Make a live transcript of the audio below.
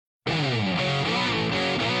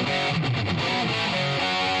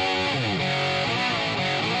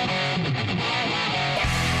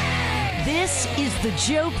The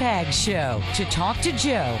Joe Pags Show. To talk to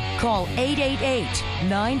Joe, call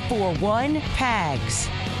 888-941-PAGS.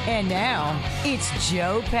 And now, it's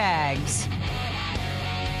Joe Pags.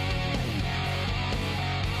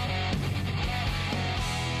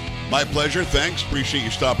 My pleasure. Thanks. Appreciate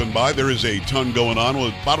you stopping by. There is a ton going on.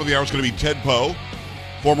 Well, bottom of the hour is going to be Ted Poe,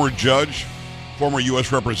 former judge, former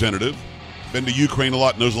U.S. representative. Been to Ukraine a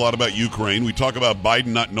lot, knows a lot about Ukraine. We talk about Biden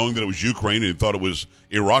not knowing that it was Ukraine and thought it was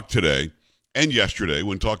Iraq today and yesterday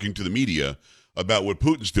when talking to the media about what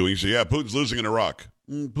Putin's doing. He said, yeah, Putin's losing in Iraq.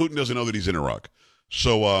 Putin doesn't know that he's in Iraq.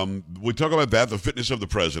 So we talk about that, the fitness of the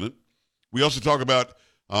president. We also talk about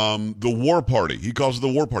the war party. He calls it the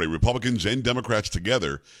war party, Republicans and Democrats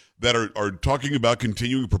together that are talking about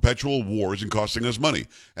continuing perpetual wars and costing us money.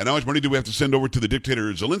 And how much money do we have to send over to the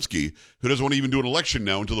dictator Zelensky, who doesn't want to even do an election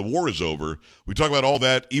now until the war is over? We talk about all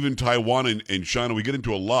that, even Taiwan and China. We get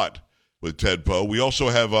into a lot with Ted Poe. We also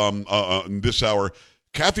have, in this hour,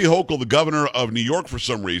 Kathy Hochul, the governor of New York, for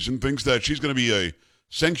some reason, thinks that she's going to be a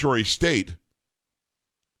sanctuary state,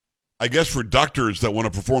 I guess, for doctors that want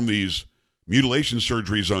to perform these mutilation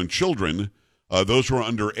surgeries on children, those who are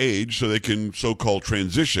underage, so they can so-called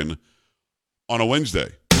transition on a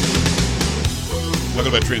Wednesday. Talking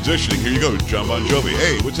about transitioning, here you go, John Bon Jovi.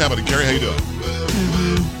 Hey, what's happening, Carrie? How you doing?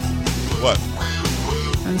 What?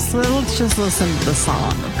 Let's just listen to the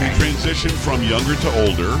song, okay? You transition from younger to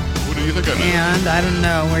older. What do you think I meant? And I don't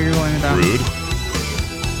know where you're going with that. Rude.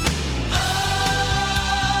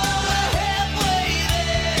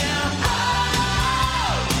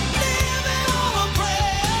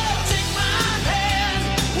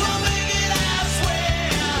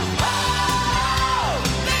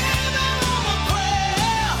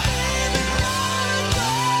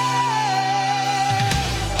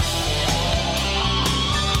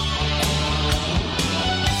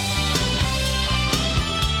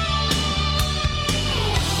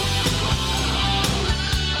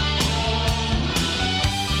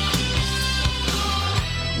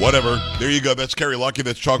 Whatever. There you go. That's Carrie Lucky.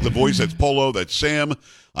 That's Chocolate Voice. That's Polo. That's Sam.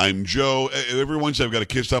 I'm Joe. Every Wednesday I've got to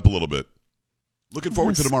kiss up a little bit. Looking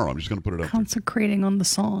forward to tomorrow. I'm just going to put it up. Concentrating on the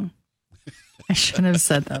song. I shouldn't have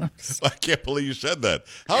said that. I can't believe you said that.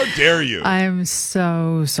 How dare you? I'm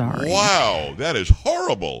so sorry. Wow. That is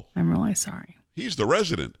horrible. I'm really sorry. He's the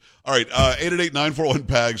resident. All right.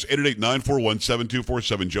 888-941-PAGS,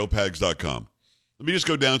 888-941-7247, joepags.com. Let me just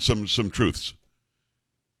go down some truths.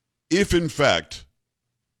 If, in fact,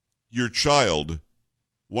 your child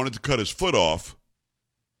wanted to cut his foot off,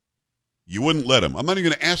 you wouldn't let him. I'm not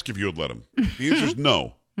even going to ask if you would let him. The answer is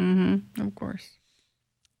no. Of course.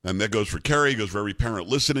 And that goes for Carrie. It goes for every parent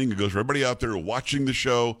listening. It goes for everybody out there watching the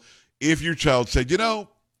show. If your child said, his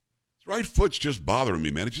right foot's just bothering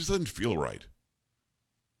me, man. It just doesn't feel right.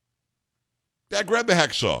 Dad, grab the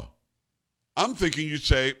hacksaw. I'm thinking you'd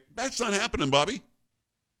say, that's not happening, Bobby.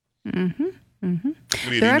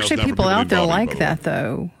 There are actually people out there like that,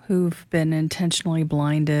 though, who've been intentionally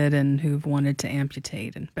blinded and who've wanted to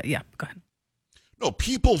amputate. But yeah, go ahead. No,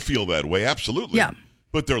 people feel that way, absolutely. Yeah.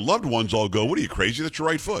 But their loved ones all go, what are you, crazy? That's your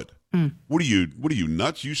right foot. What are you,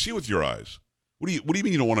 nuts? You see with your eyes. What do you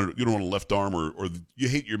mean you don't want a left arm or you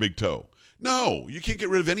hate your big toe? No, you can't get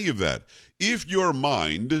rid of any of that. If your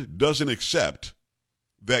mind doesn't accept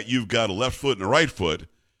that you've got a left foot and a right foot,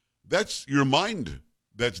 that's your mind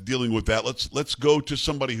that's dealing with that. Let's go to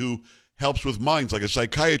somebody who helps with minds, like a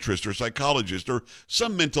psychiatrist or psychologist or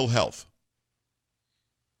some mental health.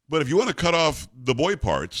 But if you want to cut off the boy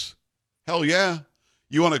parts, hell yeah.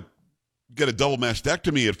 You want to get a double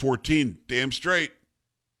mastectomy at 14, damn straight.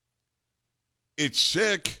 It's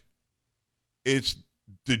sick. It's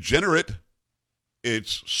degenerate.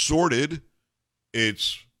 It's sordid.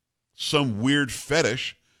 It's some weird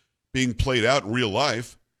fetish being played out in real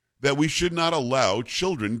life that we should not allow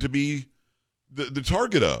children to be the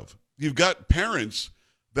target of. You've got parents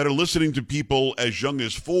that are listening to people as young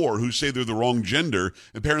as 4 who say they're the wrong gender,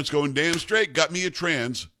 and parents going, damn straight, got me a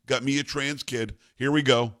trans kid, here we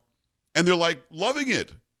go. And they're like loving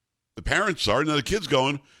it. The parents are, and the kid's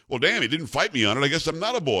going, well, damn, he didn't fight me on it. I guess I'm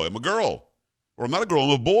not a boy, I'm a girl. Or I'm not a girl,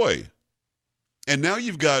 I'm a boy. And now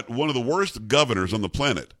you've got one of the worst governors on the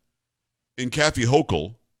planet in Kathy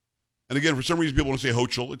Hochul. And again, for some reason, people want to say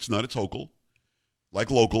Hochul. It's not. It's Hochul.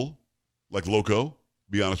 Like local. Like loco.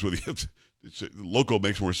 Be honest with you. Loco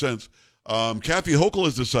makes more sense. Kathy Hochul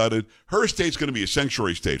has decided her state's going to be a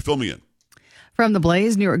sanctuary state. Fill me in. From the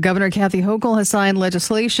Blaze, New York Governor Kathy Hochul has signed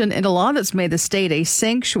legislation into law that's made the state a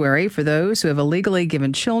sanctuary for those who have illegally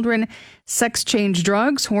given children sex change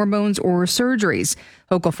drugs, hormones, or surgeries.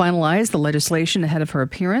 Hochul finalized the legislation ahead of her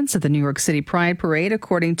appearance at the New York City Pride Parade,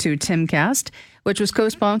 according to Timcast. which was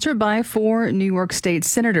co-sponsored by 4 New York State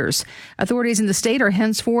senators. Authorities in the state are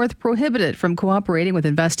henceforth prohibited from cooperating with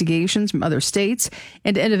investigations from other states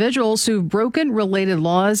and individuals who've broken related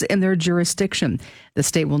laws in their jurisdiction. The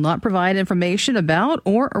state will not provide information about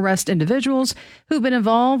or arrest individuals who've been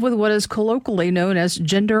involved with what is colloquially known as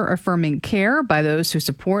gender-affirming care by those who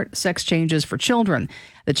support sex changes for children.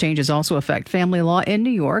 The changes also affect family law in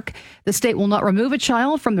New York. The state will not remove a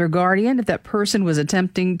child from their guardian if that person was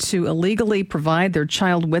attempting to illegally provide their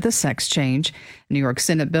child with a sex change. New York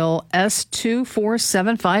Senate Bill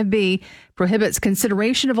S2475B prohibits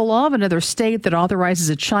consideration of a law of another state that authorizes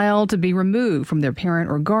a child to be removed from their parent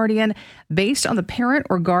or guardian based on the parent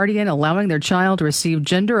or guardian allowing their child to receive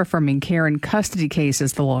gender-affirming care in custody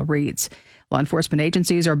cases, the law reads. Law enforcement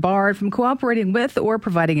agencies are barred from cooperating with or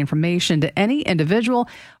providing information to any individual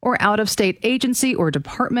or out-of-state agency or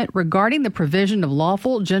department regarding the provision of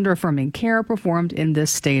lawful gender-affirming care performed in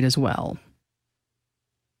this state as well.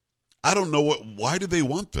 I don't know why do they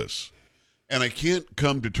want this? And I can't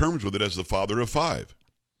come to terms with it as the father of 5.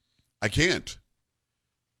 I can't.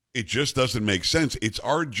 It just doesn't make sense. It's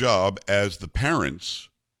our job as the parents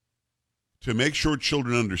to make sure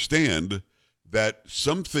children understand that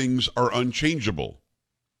some things are unchangeable.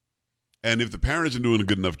 And if the parent isn't doing a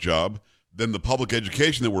good enough job, then the public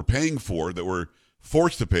education that we're paying for, that we're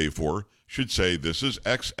forced to pay for, should say this is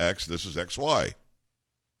XX, this is XY.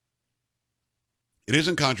 It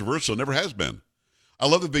isn't controversial, never has been. I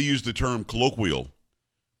love that they use the term colloquial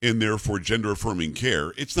in there for gender-affirming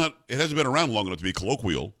care. It hasn't been around long enough to be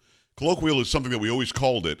colloquial. Colloquial is something that we always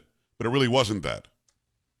called it, but it really wasn't that.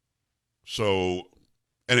 So,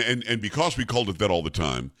 and because we called it that all the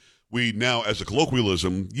time, we now, as a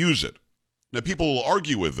colloquialism, use it. Now, people will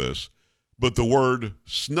argue with this, but the word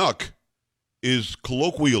snuck is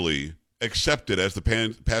colloquially accepted as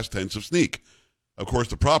the past tense of sneak. Of course,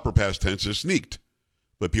 the proper past tense is sneaked.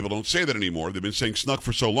 But people don't say that anymore. They've been saying snuck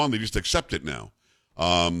for so long, they just accept it now.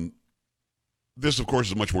 This, of course,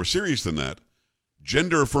 is much more serious than that.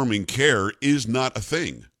 Gender-affirming care is not a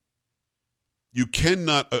thing. You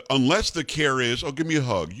cannot, unless the care is, oh, give me a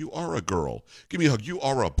hug. You are a girl. Give me a hug. You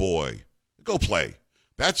are a boy. Go play.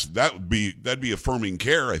 That'd be affirming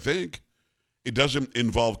care, I think. It doesn't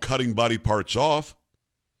involve cutting body parts off.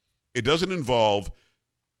 It doesn't involve,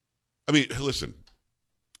 listen.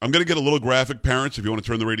 I'm going to get a little graphic, parents, if you want to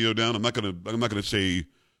turn the radio down. I'm not going to say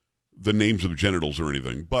the names of genitals or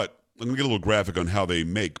anything, but I'm going to get a little graphic on how they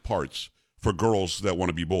make parts for girls that want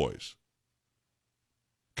to be boys.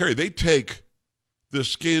 Carrie, they take the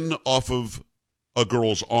skin off of a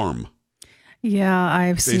girl's arm. Yeah,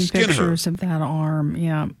 I've seen pictures of that arm.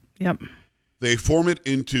 Yeah, yep. They form it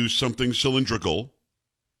into something cylindrical,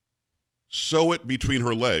 sew it between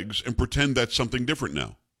her legs, and pretend that's something different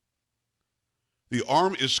now. The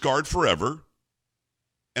arm is scarred forever,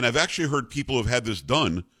 and I've actually heard people who have had this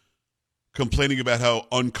done complaining about how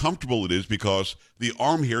uncomfortable it is because the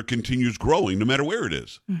arm hair continues growing no matter where it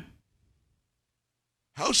is.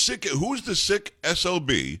 How sick, who is the sick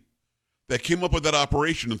SOB that came up with that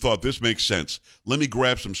operation and thought this makes sense? Let me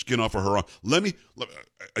grab some skin off of her arm.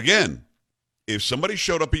 Again, if somebody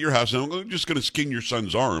showed up at your house and I'm just going to skin your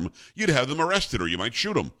son's arm, you'd have them arrested or you might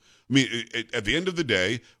shoot them. At the end of the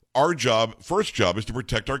day, our first job is to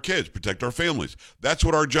protect our kids, protect our families. That's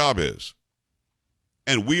what our job is.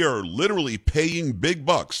 And we are literally paying big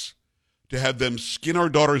bucks to have them skin our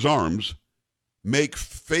daughters' arms, make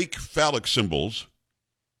fake phallic symbols,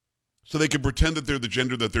 so they can pretend that they're the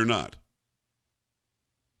gender that they're not.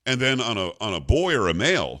 And then on a boy or a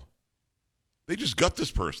male, they just gut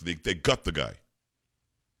this person. They gut the guy.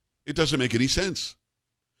 It doesn't make any sense.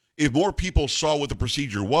 If more people saw what the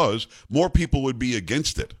procedure was, more people would be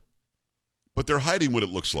against it. But they're hiding what it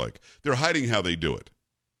looks like. They're hiding how they do it.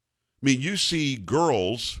 You see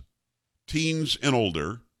girls, teens and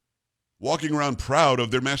older, walking around proud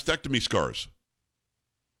of their mastectomy scars.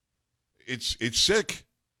 It's sick.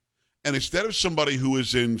 And instead of somebody who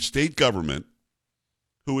is in state government,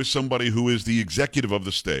 who is somebody who is the executive of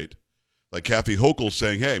the state, like Kathy Hochul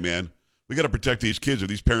saying, hey, man, we got to protect these kids if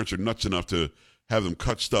these parents are nuts enough to have them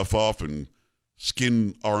cut stuff off and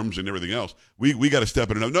skin arms and everything else. We got to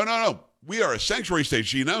step in. No. We are a sanctuary state.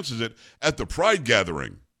 She announces it at the Pride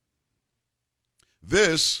gathering.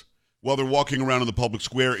 This, while they're walking around in the public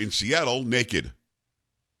square in Seattle, naked.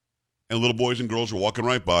 And little boys and girls are walking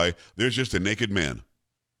right by. There's just a naked man.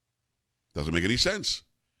 Doesn't make any sense.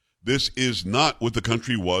 This is not what the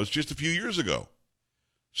country was just a few years ago.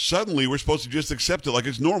 Suddenly, we're supposed to just accept it like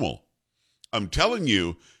it's normal. I'm telling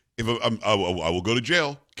you, If I will go to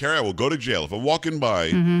jail. Carrie, I will go to jail. If I'm walking by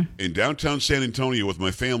in downtown San Antonio with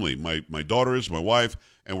my family, my daughters, my wife,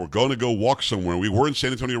 and we're going to go walk somewhere. We were in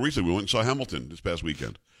San Antonio recently. We went and saw Hamilton this past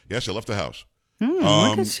weekend. Yes, I left the house.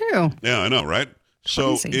 Look at you. Yeah, I know, right?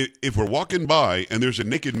 So if we're walking by and there's a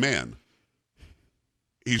naked man,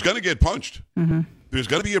 he's going to get punched. There's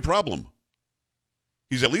going to be a problem.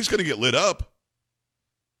 He's at least going to get lit up.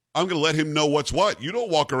 I'm going to let him know what's what. You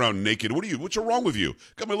don't walk around naked. What's wrong with you?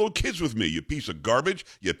 Got my little kids with me, you piece of garbage,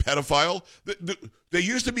 you pedophile. They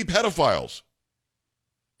used to be pedophiles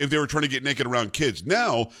if they were trying to get naked around kids.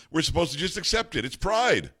 Now we're supposed to just accept it. It's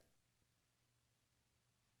pride.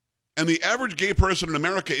 And the average gay person in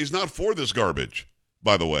America is not for this garbage,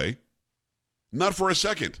 by the way. Not for a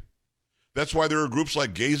second. That's why there are groups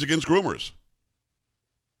like Gays Against Groomers.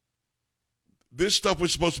 This stuff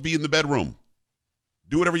was supposed to be in the bedroom.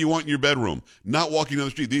 Do whatever you want in your bedroom, not walking down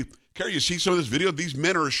the street. Carrie, you see some of this video? These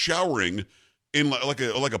men are showering in like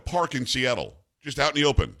a park in Seattle, just out in the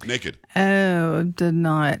open, naked. Oh, did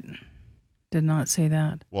not see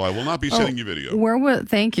that. Well, I will not be sending you video.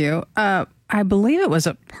 Thank you. I believe it was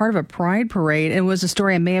a part of a pride parade. It was a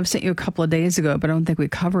story I may have sent you a couple of days ago, but I don't think we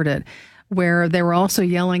covered it, where they were also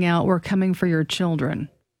yelling out, "We're coming for your children."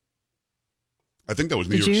 I think that was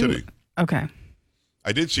New York City. Okay.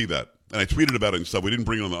 I did see that. And I tweeted about it and stuff. We didn't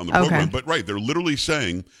bring it on the program. But right, they're literally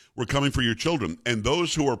saying, we're coming for your children. And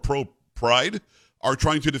those who are pro-pride are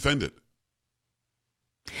trying to defend it.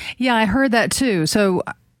 Yeah, I heard that too. So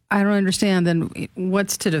I don't understand then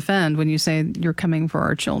what's to defend when you say you're coming for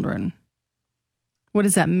our children. What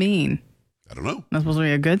does that mean? I don't know. That's supposed to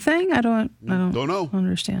be a good thing? I don't know.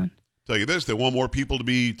 Understand. Tell you this, they want more people to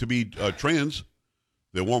be trans.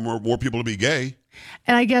 They want more people to be gay.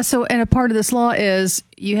 And I guess so. And a part of this law is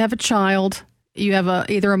you have a child, you have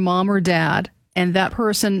either a mom or dad, and that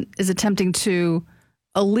person is attempting to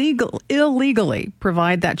illegally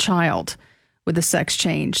provide that child with a sex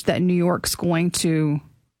change, that New York's going to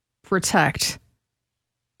protect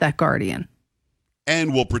that guardian.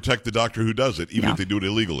 And will protect the doctor who does it, even if they do it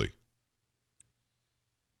illegally.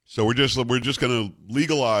 So we're just going to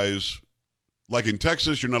legalize, like in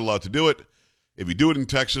Texas, you're not allowed to do it. If you do it in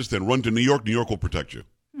Texas, then run to New York. New York will protect you.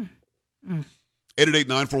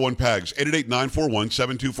 888-941-PAGS,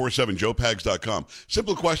 888-941-7247, joepags.com.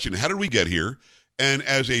 Simple question, how did we get here? And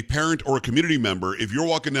as a parent or a community member, if you're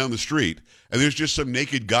walking down the street and there's just some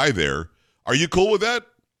naked guy there, are you cool with that?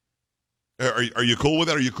 Are you cool with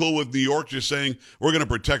that? Are you cool with New York just saying, we're going to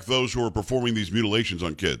protect those who are performing these mutilations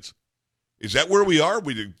on kids? Is that where we are?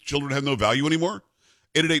 Children have no value anymore?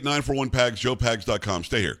 888-941-PAGS, joepags.com.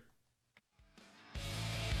 Stay here.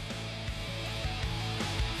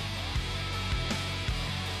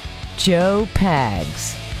 Joe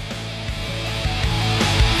Pags.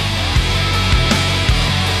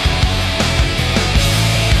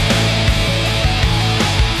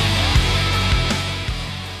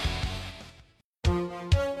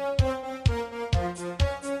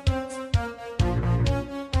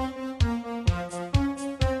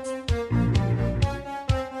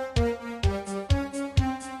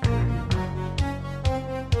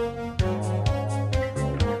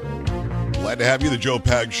 Glad to have you, the Joe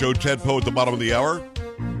Pags Show. Ted Poe at the bottom of the hour.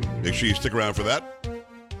 Make sure you stick around for that.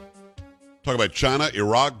 Talk about China,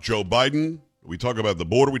 Iraq, Joe Biden. We talk about the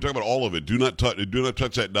border. We talk about all of it. Do not touch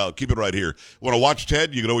that dial. Keep it right here. Want to watch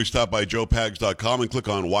Ted? You can always stop by joepags.com and click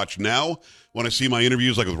on Watch Now. Want to see my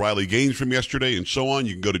interviews like with Riley Gaines from yesterday and so on?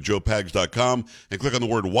 You can go to joepags.com and click on the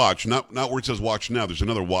word Watch. Not where it says Watch Now. There's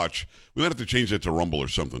another Watch. We might have to change that to Rumble or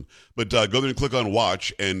something. But go there and click on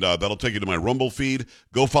Watch, and that'll take you to my Rumble feed.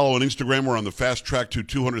 Go follow on Instagram. We're on the fast track to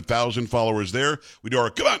 200,000 followers there. We do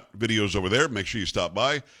our videos over there. Make sure you stop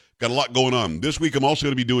by. Got a lot going on. This week I'm also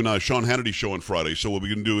going to be doing Sean Hannity's show on Friday. So we'll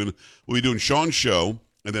be doing Sean's show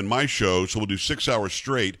and then my show. So we'll do 6 hours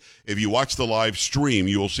straight. If you watch the live stream,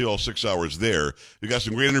 you will see all 6 hours there. We got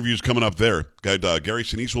some great interviews coming up there. Got Gary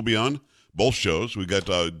Sinise will be on both shows. We got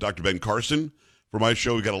Dr. Ben Carson for my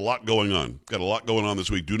show. We got a lot going on. Got a lot going on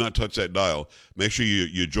this week. Do not touch that dial. Make sure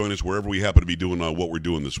you join us wherever we happen to be doing what we're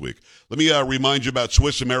doing this week. Let me remind you about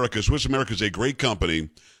Swiss America. Swiss America is a great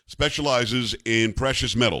company. Specializes in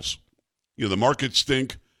precious metals. You know, the markets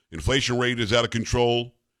stink. Inflation rate is out of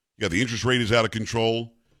control. You got the interest rate is out of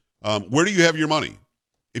control. Where do you have your money?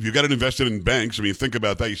 If you've got it invested in banks, I mean, think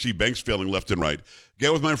about that. You see banks failing left and right.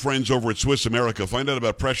 Get with my friends over at Swiss America. Find out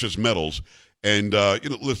about precious metals. And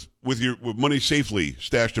with money safely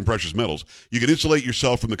stashed in precious metals, you can insulate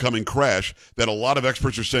yourself from the coming crash that a lot of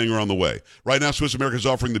experts are saying are on the way. Right now, Swiss America is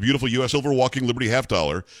offering the beautiful U.S. Silver Walking Liberty half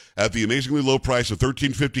dollar at the amazingly low price of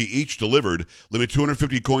 $13.50 each delivered. Limit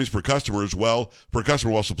 250 coins per customer while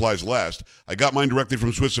supplies last. I got mine directly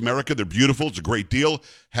from Swiss America. They're beautiful. It's a great deal.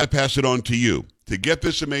 Had to pass it on to you. To get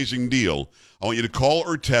this amazing deal, I want you to call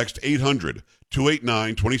or text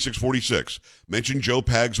 800-289-2646. Mention Joe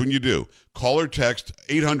Pags when you do. Call or text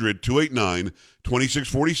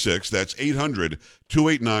 800-289-2646. That's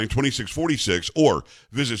 800-289-2646. Or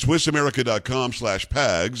visit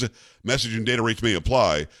SwissAmerica.com/Pags. Message and data rates may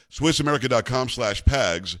apply.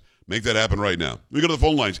 SwissAmerica.com/Pags. Make that happen right now. We go to the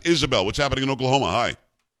phone lines. Isabel, what's happening in Oklahoma? Hi.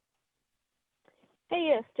 Hey,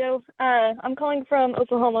 yes, Joe. I'm calling from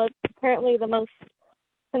Oklahoma, apparently the most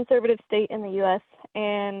conservative state in the U.S.,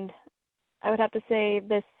 and I would have to say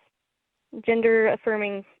this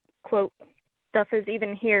gender-affirming quote stuff is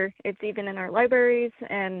even here. It's even in our libraries,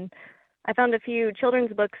 and I found a few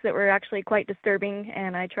children's books that were actually quite disturbing,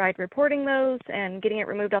 and I tried reporting those and getting it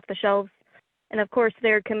removed off the shelves. And, of course,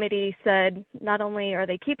 their committee said not only are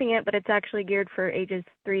they keeping it, but it's actually geared for ages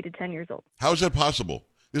 3 to 10 years old. How is that possible?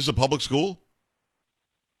 This is a public school?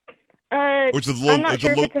 I'm not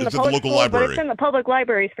sure if it's in the public local school, library. but it's in the public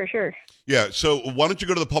libraries for sure. Yeah, so why don't you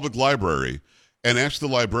go to the public library and ask the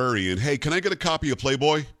librarian, hey, can I get a copy of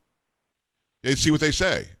Playboy? And see what they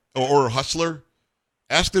say. Or Hustler.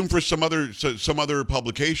 Ask them for some other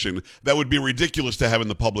publication that would be ridiculous to have in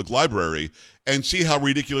the public library, and see how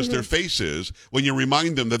ridiculous their face is when you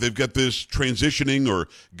remind them that they've got this transitioning or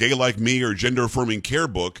gay like me or gender affirming care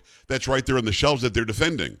book that's right there on the shelves that they're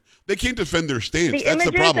defending. They can't defend their stance. That's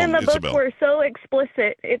the problem, in the Isabel. book were so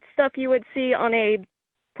explicit. It's stuff you would see on a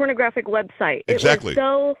pornographic website. Exactly. It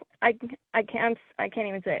was so I can't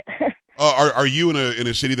even say it. Are you in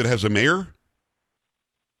a city that has a mayor?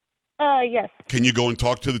 Yes. Can you go and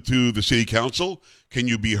talk to the city council? Can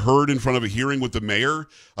you be heard in front of a hearing with the mayor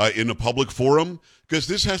in a public forum? Because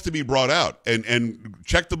this has to be brought out, and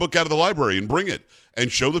check the book out of the library and bring it and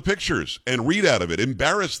show the pictures and read out of it.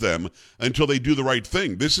 Embarrass them until they do the right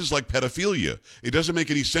thing. This is like pedophilia. It doesn't make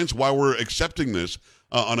any sense why we're accepting this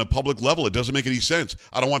on a public level. It doesn't make any sense.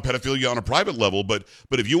 I don't want pedophilia on a private level, but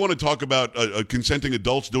if you want to talk about consenting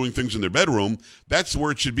adults doing things in their bedroom, that's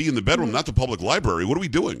where it should be, in the bedroom, not the public library. What are we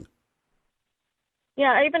doing?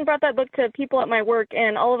 Yeah, I even brought that book to people at my work,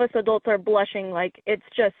 and all of us adults are blushing. Like, it's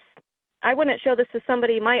just, I wouldn't show this to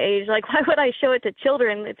somebody my age. Like, why would I show it to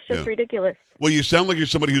children? It's just ridiculous. Well, you sound like you're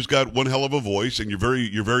somebody who's got one hell of a voice, and you're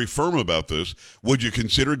very firm about this. Would you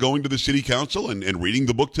consider going to the city council and reading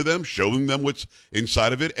the book to them, showing them what's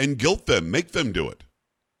inside of it, and guilt them, make them do it?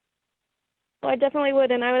 Well, I definitely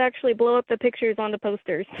would, and I would actually blow up the pictures on the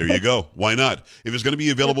posters. There you go. Why not? If it's going to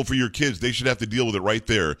be available for your kids, they should have to deal with it right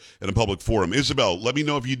there in a public forum. Isabel, let me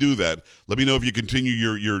know if you do that. Let me know if you continue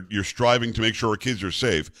your striving to make sure our kids are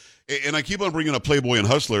safe. And I keep on bringing up Playboy and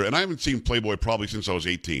Hustler, and I haven't seen Playboy probably since I was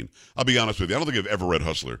 18. I'll be honest with you. I don't think I've ever read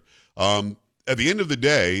Hustler. At the end of the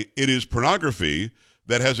day, it is pornography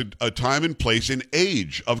that has a time and place and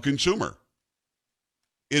age of consumer.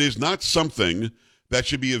 It is not something that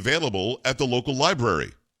should be available at the local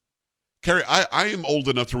library. Carrie, I am old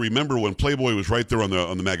enough to remember when Playboy was right there on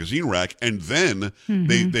the magazine rack, and then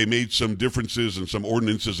they made some differences and some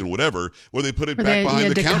ordinances and whatever, where they put it back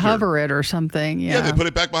behind the counter. To cover it or something. Yeah, they put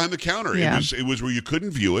it back behind the counter. Yeah. It was where you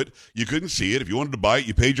couldn't view it, you couldn't see it. If you wanted to buy it,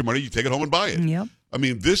 you paid your money, you take it home and buy it. Yep. I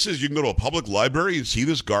mean, you can go to a public library and see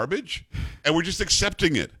this garbage, and we're just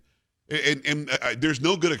accepting it. And there's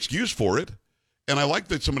no good excuse for it. And I like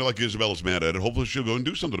that somebody like Isabel is mad at it. Hopefully she'll go and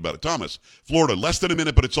do something about it. Thomas, Florida, less than a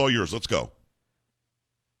minute, but it's all yours. Let's go.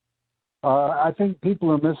 I think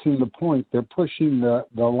people are missing the point. They're pushing the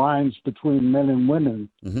lines between men and women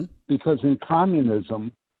because in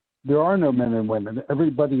communism, there are no men and women.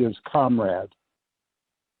 Everybody is comrade.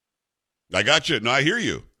 I got you. No, I hear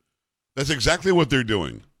you. That's exactly what they're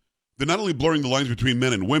doing. They're not only blurring the lines between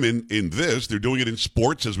men and women in this, they're doing it in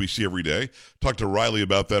sports, as we see every day. Talked to Riley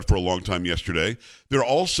about that for a long time yesterday. They're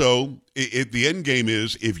also, the end game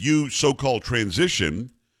is, if you so-called transition,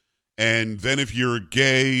 and then if you're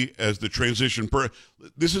gay as the transition,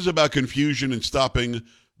 this is about confusion and stopping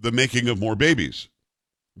the making of more babies.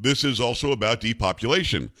 This is also about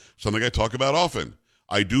depopulation, something I talk about often.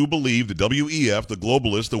 I do believe the WEF, the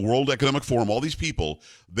globalists, the World Economic Forum, all these people,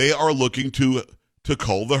 they are looking to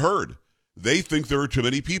cull the herd. They think there are too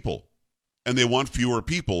many people, and they want fewer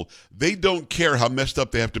people. They don't care how messed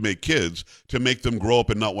up they have to make kids to make them grow up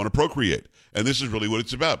and not want to procreate. And this is really what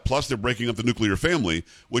it's about. Plus, they're breaking up the nuclear family,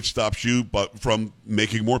 which stops you from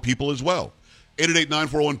making more people as well.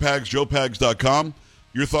 888-941-PAGS, joepags.com.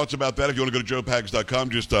 Your thoughts about that, if you want to go to joepags.com,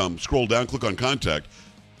 just scroll down, click on contact.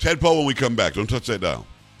 Ted Poe when we come back. Don't touch that dial.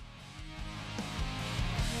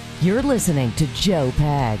 You're listening to Joe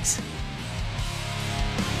Pags.